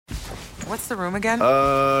What's the room again?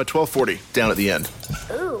 1240, down at the end.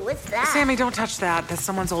 Ooh, what's that? Sammy, don't touch that. That's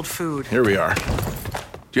someone's old food. Here we are. Do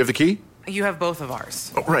you have the key? You have both of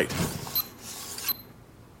ours. Oh, right.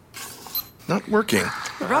 Not working.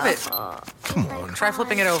 Rub it. Come on. Try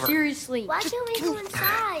flipping it over. Seriously. Why can't we go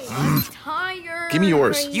inside? I'm tired. Give me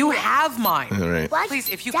yours. You have mine. All right. What? Please,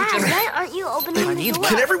 if you Dad, could just... why aren't you opening the door?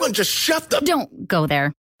 Can everyone just shut the... Don't go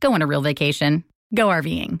there. Go on a real vacation. Go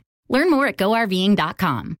RVing. Learn more at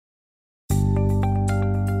GoRVing.com.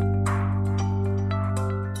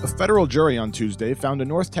 A federal jury on Tuesday found a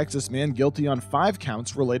North Texas man guilty on 5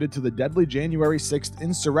 counts related to the deadly January 6th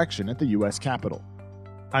insurrection at the U.S. Capitol.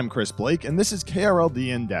 I'm Chris Blake, and this is KRLD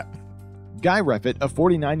In Depth. Guy Reffitt, a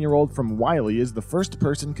 49-year-old from Wiley, is the first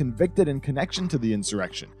person convicted in connection to the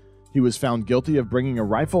insurrection. He was found guilty of bringing a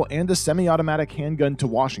rifle and a semi-automatic handgun to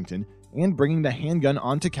Washington and bringing the handgun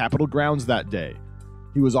onto Capitol grounds that day.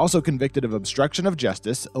 He was also convicted of obstruction of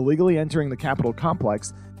justice, illegally entering the Capitol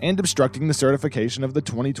complex, and obstructing the certification of the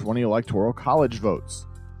 2020 Electoral College votes.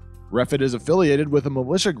 Reffitt is affiliated with a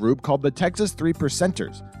militia group called the Texas 3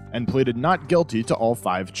 Percenters and pleaded not guilty to all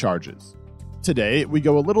 5 charges. Today, we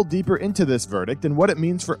go a little deeper into this verdict and what it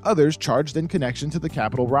means for others charged in connection to the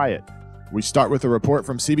Capitol riot. We start with a report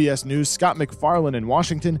from CBS News' Scott McFarlane in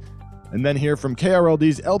Washington, and then hear from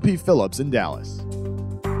KRLD's LP Phillips in Dallas.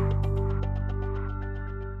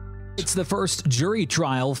 It's the first jury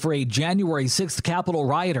trial for a January 6th Capitol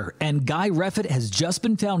rioter, and Guy Reffitt has just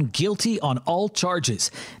been found guilty on all charges.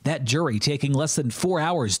 That jury taking less than 4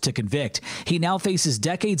 hours to convict. He now faces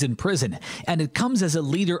decades in prison, and it comes as a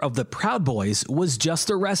leader of the Proud Boys was just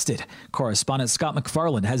arrested. Correspondent Scott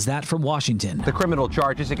McFarlane has that from Washington. The criminal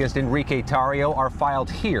charges against Enrique Tarrio are filed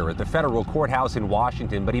here at the federal courthouse in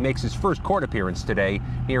Washington, but he makes his first court appearance today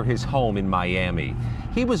near his home in Miami.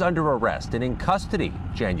 He was under arrest and in custody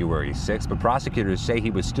January 6th, but prosecutors say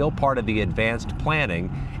he was still part of the advanced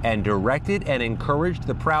planning and directed and encouraged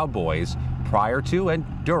the Proud Boys prior to and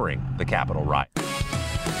during the Capitol riot.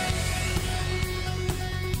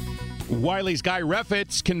 Wiley's Guy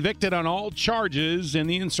Reffitt's convicted on all charges in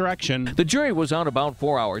the insurrection. The jury was out about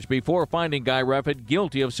 4 hours before finding Guy Reffitt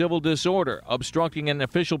guilty of civil disorder, obstructing an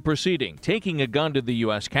official proceeding, taking a gun to the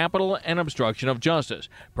U.S. Capitol, and obstruction of justice.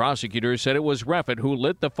 Prosecutors said it was Reffitt who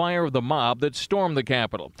lit the fire of the mob that stormed the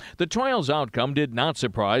Capitol. The trial's outcome did not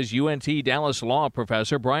surprise UNT Dallas law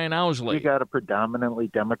professor Brian Owsley. You got a predominantly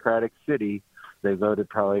Democratic city. They voted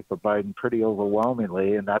probably for Biden pretty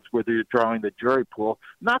overwhelmingly, and that's where they're drawing the jury pool.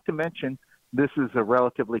 Not to mention, this is a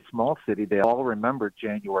relatively small city. They all remember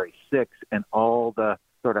January 6th and all the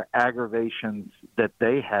sort of aggravations that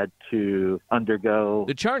they had to undergo.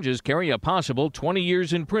 The charges carry a possible 20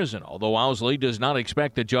 years in prison, although Owsley does not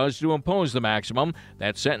expect the judge to impose the maximum.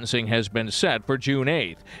 That sentencing has been set for June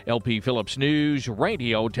 8th. LP Phillips News,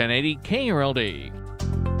 Radio 1080 KRLD.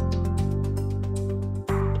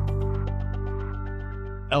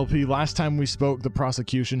 LP, last time we spoke, the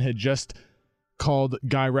prosecution had just called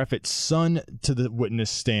Guy Reffitt's son to the witness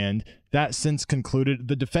stand. That since concluded.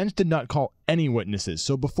 The defense did not call any witnesses.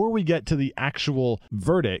 So before we get to the actual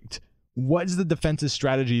verdict, what is the defense's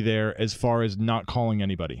strategy there as far as not calling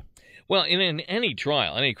anybody? Well, in any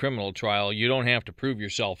trial, any criminal trial, you don't have to prove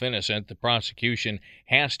yourself innocent. The prosecution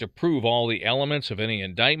has to prove all the elements of any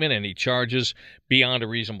indictment, any charges, beyond a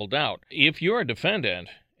reasonable doubt. If you're a defendant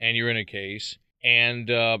and you're in a case and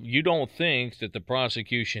you don't think that the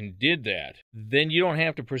prosecution did that, then you don't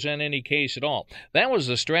have to present any case at all. That was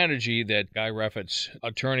the strategy that Guy Reffitt's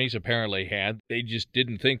attorneys apparently had. They just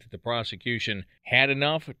didn't think that the prosecution had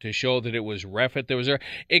enough to show that it was Reffitt that was there,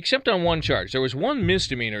 except on one charge. There was one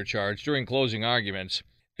misdemeanor charge during closing arguments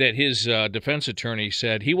that his defense attorney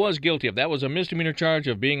said he was guilty of. That was a misdemeanor charge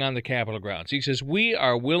of being on the Capitol grounds. He says, we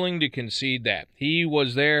are willing to concede that. He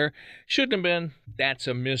was there, shouldn't have been. That's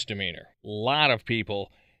a misdemeanor. A lot of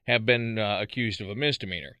people have been accused of a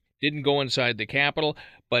misdemeanor. Didn't go inside the Capitol,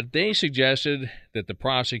 but they suggested that the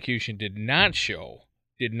prosecution did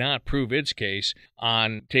not prove its case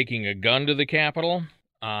on taking a gun to the Capitol,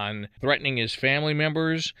 on threatening his family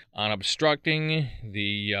members, on obstructing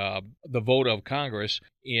the vote of Congress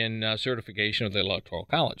in certification of the Electoral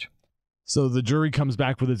College. So the jury comes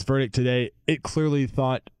back with its verdict today. It clearly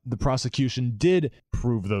thought the prosecution did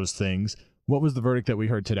prove those things. What was the verdict that we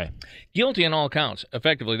heard today? Guilty on all counts,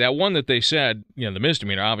 effectively. That one that they said, the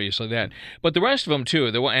misdemeanor, obviously that. But the rest of them, too.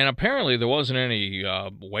 And apparently there wasn't any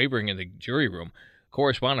wavering in the jury room. A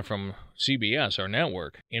correspondent from CBS, our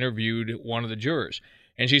network, interviewed one of the jurors.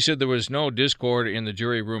 And she said there was no discord in the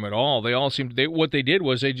jury room at all. They all seemed, what they did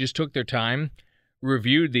was they just took their time,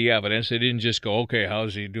 reviewed the evidence. They didn't just go, okay,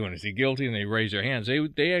 how's he doing? Is he guilty? And they raised their hands.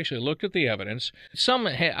 They actually looked at the evidence. Some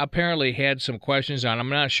apparently had some questions on, I'm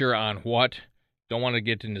not sure on what. Don't want to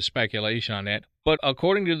get into speculation on that. But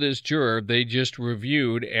according to this juror, they just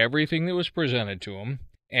reviewed everything that was presented to them,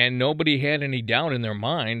 and nobody had any doubt in their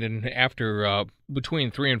mind. And after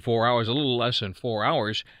between 3 and 4 hours, a little less than 4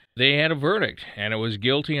 hours, they had a verdict, and it was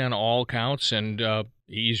guilty on all counts, and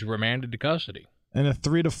he's remanded to custody. And a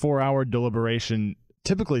 3 to 4 hour deliberation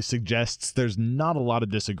typically suggests there's not a lot of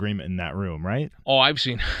disagreement in that room, right? Oh, I've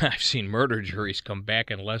seen murder juries come back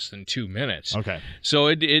in less than 2 minutes. Okay.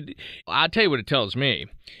 So I'll tell you what it tells me.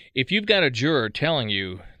 If you've got a juror telling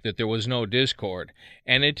you that there was no discord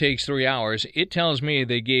and it takes 3 hours, it tells me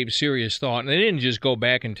they gave serious thought, and they didn't just go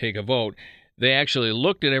back and take a vote. They actually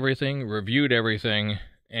looked at everything, reviewed everything,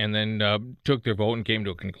 and then took their vote and came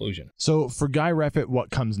to a conclusion. So for Guy Reffitt, what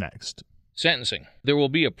comes next? Sentencing. There will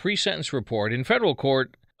be a pre-sentence report. In federal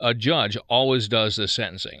court, a judge always does the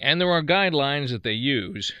sentencing, and there are guidelines that they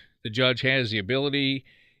use. The judge has the ability,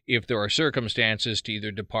 if there are circumstances, to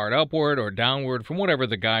either depart upward or downward from whatever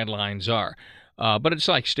the guidelines are. But it's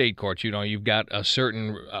like state courts, you've got a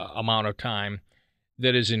certain amount of time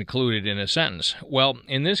that is included in a sentence. Well,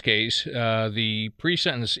 in this case, the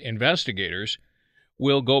pre-sentence investigators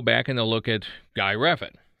will go back and they'll look at Guy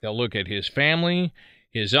Reffitt. They'll look at his family,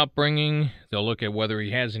 his upbringing. They'll look at whether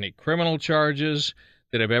he has any criminal charges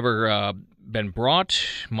that have ever been brought,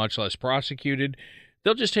 much less prosecuted.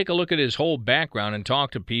 They'll just take a look at his whole background and talk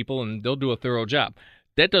to people, and they'll do a thorough job.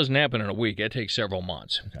 That doesn't happen in a week. That takes several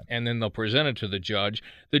months. Okay. And then they'll present it to the judge.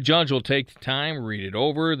 The judge will take the time, read it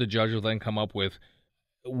over. The judge will then come up with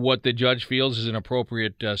what the judge feels is an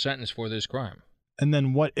appropriate sentence for this crime. And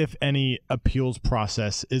then what, if any, appeals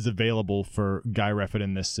process is available for Guy Reffitt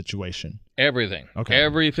in this situation? Everything. Okay.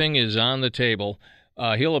 Everything is on the table.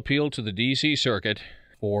 He'll appeal to the D.C. Circuit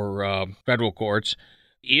for federal courts.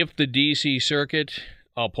 If the D.C. Circuit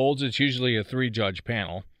upholds, it's usually a 3-judge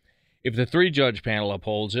panel. If the 3-judge panel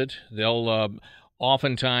upholds it, they'll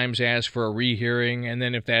oftentimes ask for a rehearing, and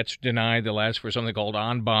then if that's denied, they'll ask for something called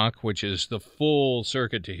en banc, which is the full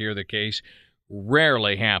circuit to hear the case.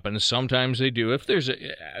 Rarely happens. Sometimes they do. If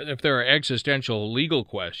there are existential legal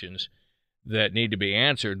questions that need to be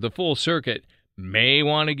answered, the full circuit may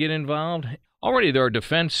want to get involved. Already there are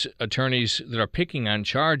defense attorneys that are picking on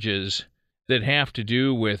charges that have to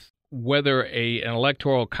do with whether an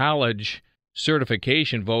electoral college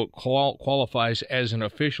certification vote qualifies as an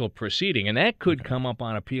official proceeding, and that could come up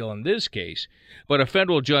on appeal in this case. But a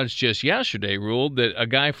federal judge just yesterday ruled that a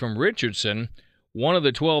guy from Richardson, one of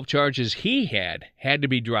the 12 charges he had to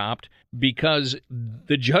be dropped because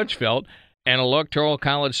the judge felt an electoral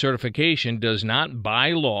college certification does not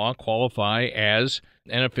by law qualify as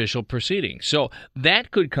an official proceeding. So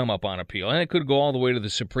that could come up on appeal, and it could go all the way to the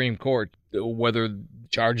Supreme Court, whether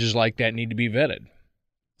charges like that need to be vetted.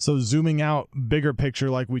 So zooming out, bigger picture,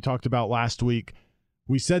 like we talked about last week,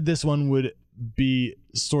 we said this one would be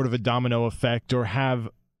sort of a domino effect or have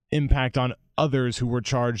impact on others who were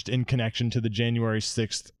charged in connection to the January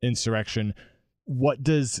 6th insurrection. What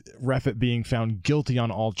does Reffitt being found guilty on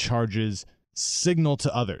all charges signal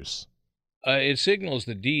to others? It signals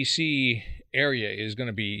the D.C. area is going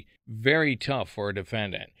to be very tough for a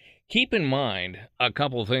defendant. Keep in mind a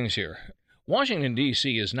couple things here. Washington,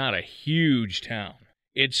 D.C. is not a huge town.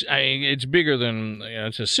 It's bigger than,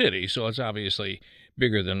 it's a city, so it's obviously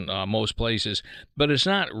bigger than most places, but it's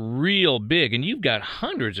not real big, and you've got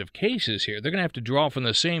hundreds of cases here. They're going to have to draw from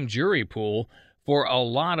the same jury pool for a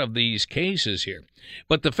lot of these cases here.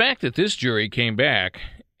 But the fact that this jury came back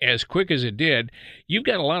as quick as it did, you've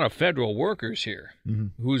got a lot of federal workers here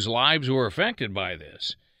whose lives were affected by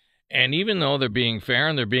this. And even though they're being fair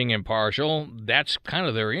and they're being impartial, that's kind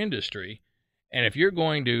of their industry. And if you're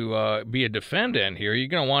going to be a defendant here, you're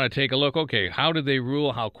going to want to take a look, okay, how did they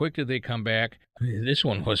rule? How quick did they come back? This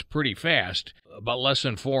one was pretty fast, about less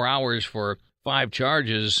than 4 hours for 5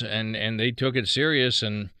 charges, and they took it serious.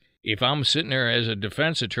 And if I'm sitting there as a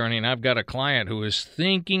defense attorney and I've got a client who is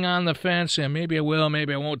thinking on the fence, and maybe I will,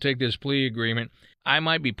 maybe I won't take this plea agreement, I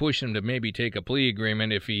might be pushing him to maybe take a plea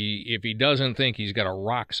agreement if he doesn't think he's got a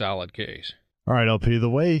rock-solid case. All right, LP, the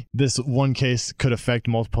way this one case could affect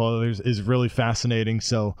multiple others is really fascinating.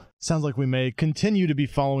 So sounds like we may continue to be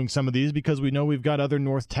following some of these because we know we've got other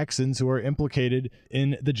North Texans who are implicated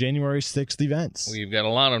in the January 6th events. We've got a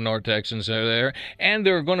lot of North Texans out there, and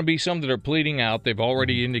there are going to be some that are pleading out. They've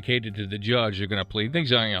already indicated to the judge they're going to plead.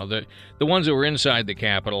 Things are, the ones that were inside the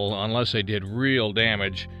Capitol, unless they did real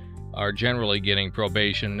damage, are generally getting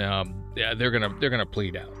probation. They're going to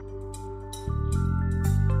plead out.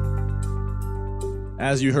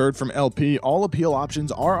 As you heard from LP, all appeal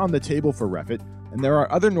options are on the table for Reffitt, and there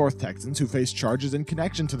are other North Texans who face charges in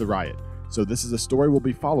connection to the riot, so this is a story we'll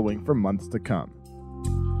be following for months to come.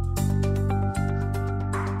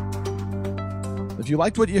 If you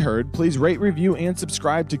liked what you heard, please rate, review, and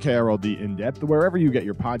subscribe to KRLD In Depth wherever you get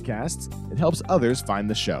your podcasts. It helps others find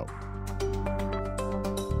the show.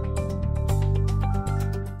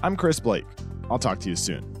 I'm Chris Blake. I'll talk to you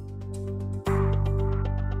soon.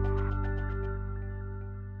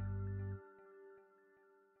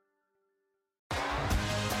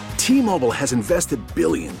 T-Mobile has invested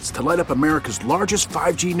billions to light up America's largest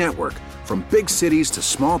 5G network, from big cities to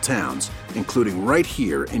small towns, including right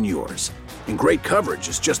here in yours. And great coverage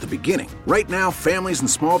is just the beginning. Right now, families and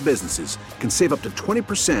small businesses can save up to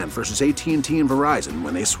 20% versus AT&T and Verizon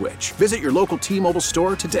when they switch. Visit your local T-Mobile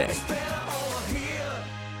store today.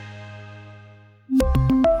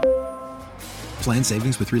 Plan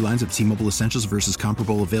savings with 3 lines of T-Mobile Essentials versus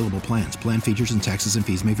comparable available plans. Plan features and taxes and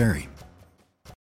fees may vary.